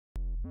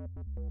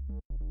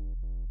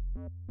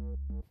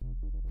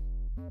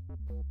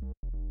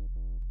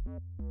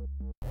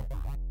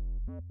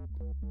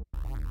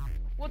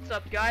What's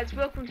up guys,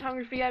 welcome to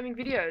Hungry for Gaming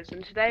Videos,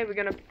 and today we're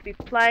going to be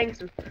playing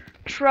some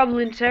Trouble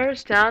in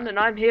Terrorist Town, and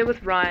I'm here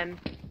with Ryan.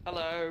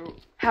 Hello.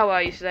 How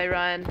are you today,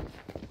 Ryan?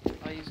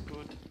 I is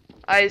good.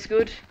 I is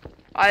good.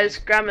 I is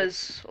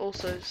grammars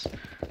also.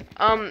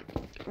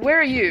 Where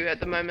are you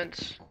at the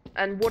moment?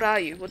 And what are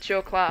you? What's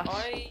your class?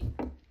 I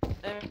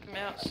am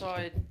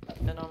outside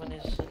and I'm an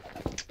innocent.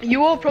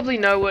 You all probably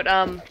know what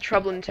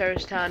Trouble in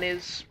Terrorist Town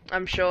is,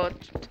 I'm sure.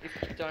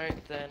 If you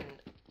don't, then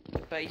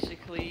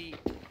basically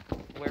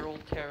we're all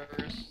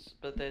terrorists,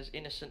 but there's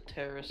innocent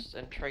terrorists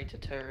and traitor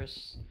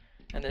terrorists,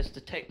 and there's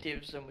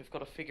detectives, and we've got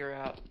to figure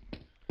out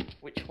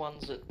which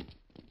ones are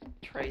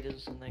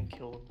traitors and then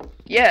kill them.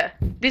 Yeah,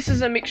 this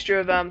is a mixture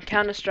of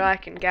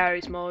Counter-Strike and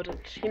Gary's mod, and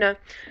you know,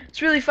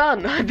 it's really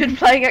fun. I've been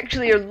playing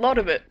actually a lot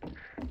of it.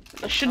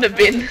 I shouldn't have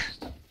been.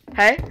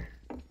 Hey?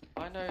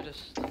 I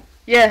noticed.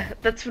 Yeah,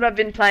 that's what I've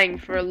been playing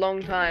for a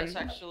long time. It's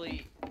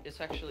actually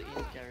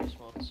in Gary's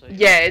mod, so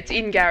yeah, it's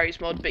in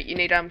Gary's mod, but you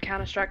need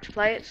Counter-Strike to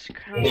play it.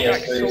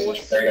 Counter-Strike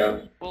Source.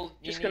 Well,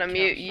 Just gonna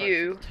mute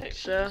you,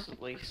 sir.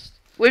 at least.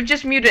 We've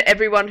just muted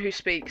everyone who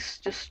speaks,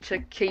 just to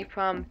keep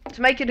to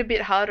make it a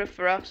bit harder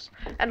for us,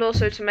 and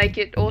also to make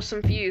it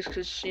awesome for you,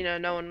 because you know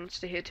no one wants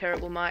to hear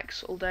terrible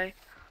mics all day.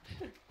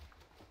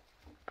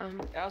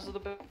 Ours are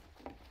the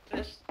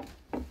best.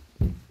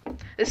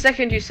 The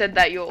second you said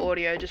that, your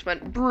audio just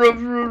went bruh,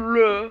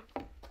 bruh,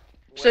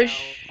 bruh.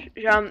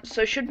 Wow.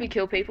 So should we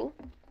kill people?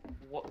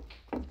 What?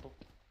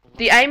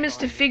 The aim is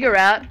to figure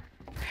out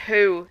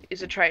who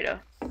is a traitor.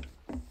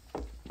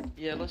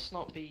 Yeah, let's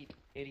not be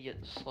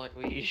idiots like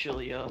we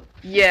usually are.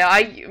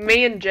 Yeah,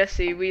 me and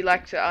Jesse, we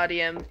like to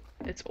RDM.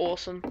 It's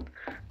awesome.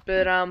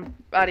 But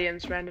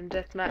RDM's random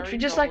deathmatch. We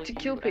just like to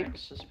kill people.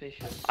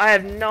 Suspicious. I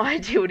have no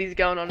idea what he's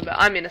going on about.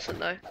 I'm innocent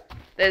though.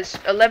 There's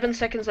 11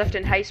 seconds left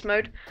in haste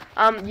mode.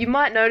 You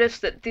might notice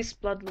that this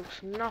blood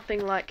looks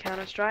nothing like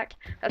Counter-Strike.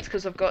 That's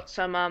because I've got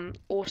some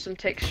awesome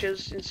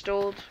textures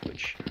installed,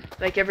 which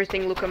make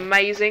everything look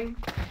amazing.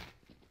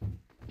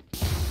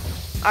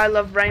 I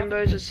love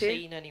rainbows as here. I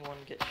haven't seen anyone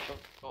get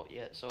shot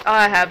yet, so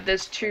I have.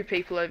 There's 2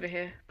 people over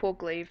here. Poor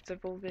Glaive.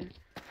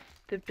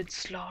 They've been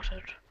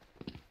slaughtered.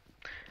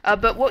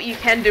 But what you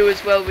can do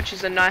as well, which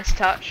is a nice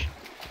touch,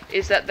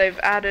 is that they've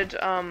added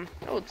oh,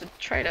 it's a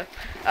traitor.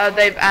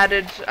 They've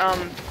added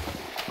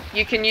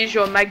you can use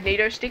your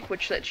magneto stick,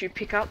 which lets you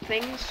pick up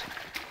things.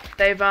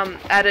 They've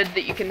added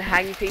that you can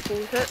hang people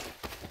with it.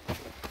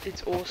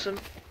 It's awesome.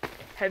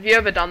 Have you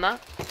ever done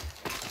that?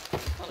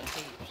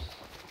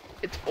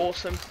 It's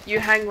awesome. You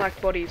hang like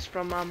bodies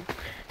from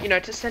you know,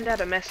 to send out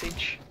a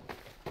message.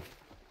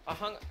 I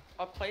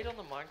played on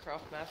the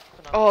Minecraft map.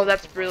 And oh,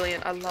 that's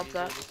brilliant. I love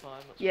that.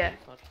 Yeah.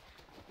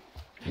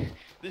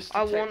 This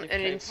I want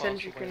an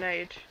incendiary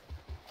grenade.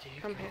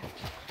 Come here.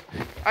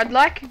 I'd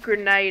like a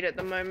grenade at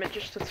the moment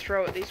just to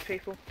throw at these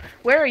people.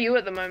 Where are you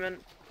at the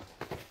moment?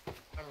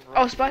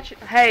 Oh, Spatch.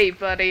 Hey,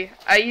 buddy.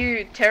 Are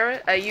you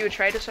Are you a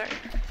traitor? Sorry.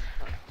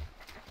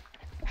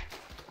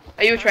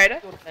 Are you a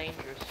traitor? You're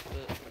dangerous,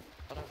 but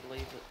I don't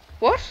believe it.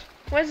 What?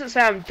 Why does it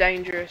say I'm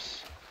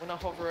dangerous? When I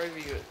hover over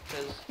you, it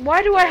says.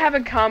 Why do I have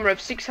a karma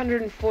of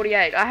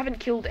 648? I haven't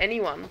killed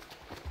anyone.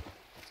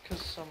 It's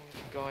because some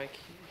guy,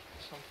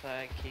 some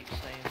fag keeps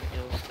saying that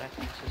you're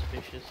stacking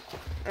suspicious.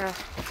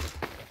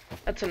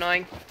 That's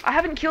annoying. I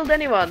haven't killed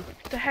anyone.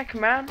 What the heck,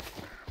 man?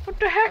 What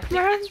the heck,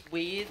 man? It's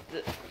weird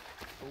that.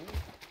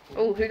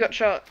 Oh, who got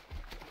shot?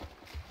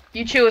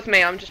 You chill with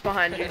me. I'm just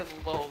behind you.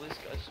 Lol, this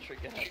guy's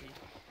trigger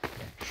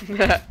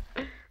happy.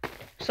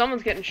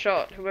 Someone's getting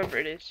shot, whoever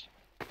it is.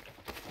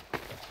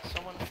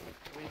 Someone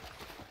with.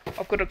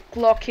 I've got a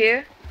Glock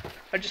here.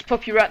 I just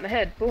pop you right in the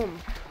head.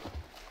 Boom.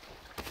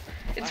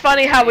 It's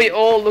funny how we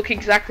all look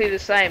exactly the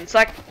same. It's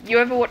like, you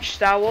ever watch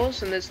Star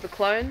Wars and there's the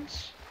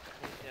clones?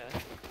 Yeah.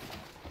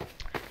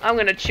 I'm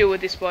gonna chill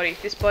with this body.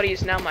 This body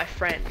is now my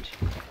friend.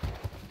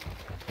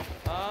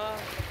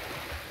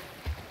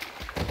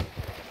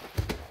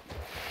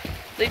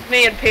 Leave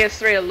me and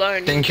PS3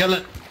 alone. Then kill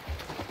it.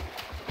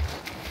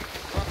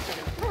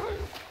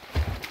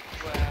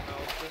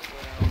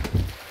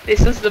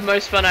 This is the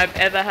most fun I've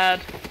ever had.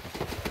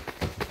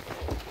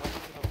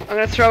 I'm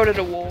gonna throw it at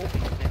a wall.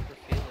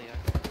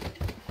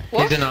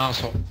 What? He's an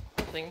asshole.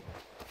 Nothing.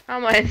 How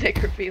am I a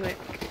necrophiliac?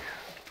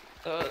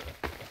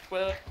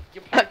 Well,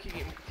 you're poking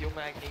him with your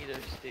magneto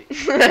stick.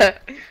 I'm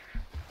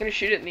gonna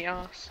shoot it in the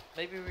ass.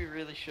 Maybe we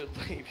really should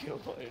leave you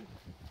alone.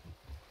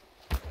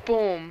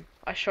 Boom.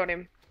 I shot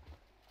him.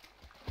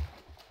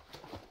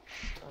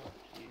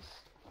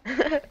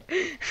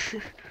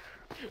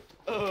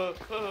 Oh,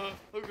 jeez.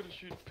 I'm gonna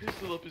shoot a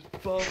pistol up his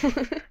bum.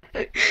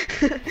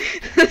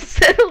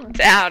 Settle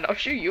down, I'll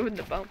shoot you in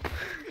the bum.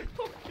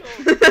 Oh,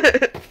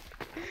 God.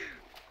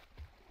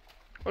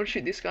 I'll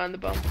shoot this guy in the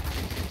bum.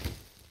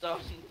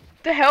 Done.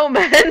 The hell,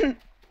 man?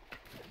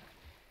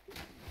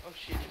 Oh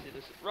shit, you did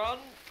this. Run!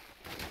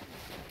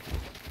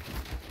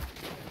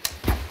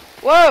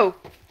 Whoa!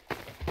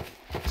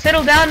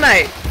 Settle down,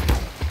 mate.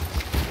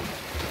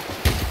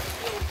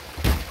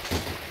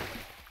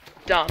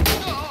 done.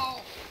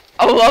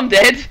 Oh, well, I'm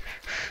dead.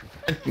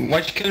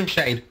 Why'd you kill him,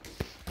 Shade?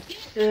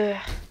 Ugh.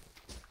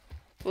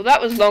 Well,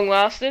 that was long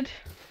lasted.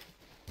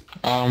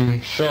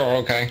 Sure,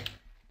 okay.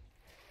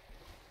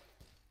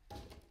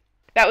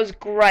 That was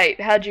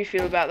great. How'd you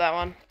feel about that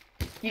one?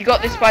 You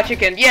got this by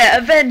chicken. Yeah,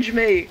 avenge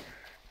me.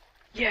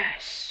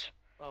 Yes.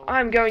 Oh,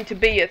 I'm going to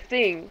be a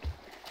thing.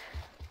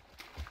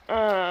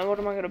 What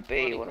am I gonna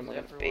be? What am I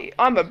gonna be?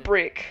 I'm a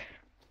brick.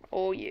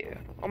 Oh yeah,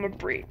 I'm a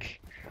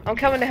brick. I'm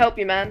coming to help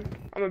you, man.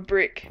 I'm a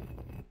brick.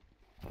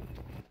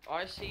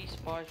 I see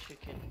spy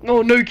chicken.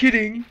 Oh, no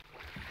kidding.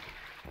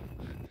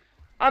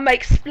 I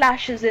make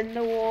splashes in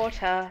the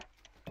water.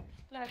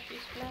 Splashy,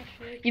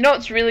 splashy. You know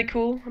what's really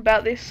cool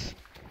about this?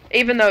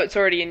 Even though it's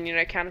already in, you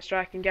know,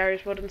 Counter-Strike and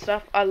Garry's Mod and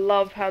stuff, I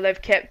love how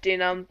they've kept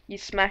in, you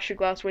smash a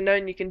glass window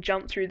and you can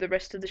jump through the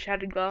rest of the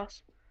shattered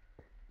glass.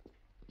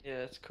 Yeah,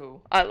 that's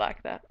cool. I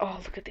like that. Oh,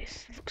 look at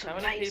this. It looks How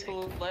amazing.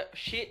 many people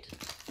shit?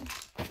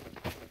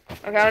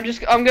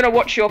 Okay, I'm gonna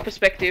watch your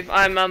perspective.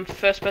 I'm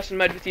first person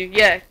mode with you.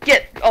 Yeah,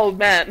 get old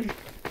man.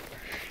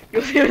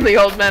 You're the only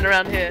old man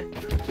around here.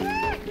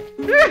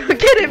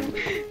 Get him!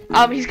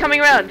 He's coming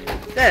around.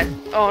 There.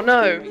 Oh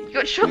no, you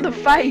got shot in the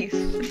face.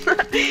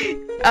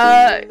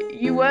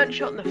 You weren't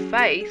shot in the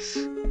face.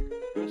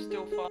 You're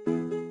still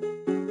fine.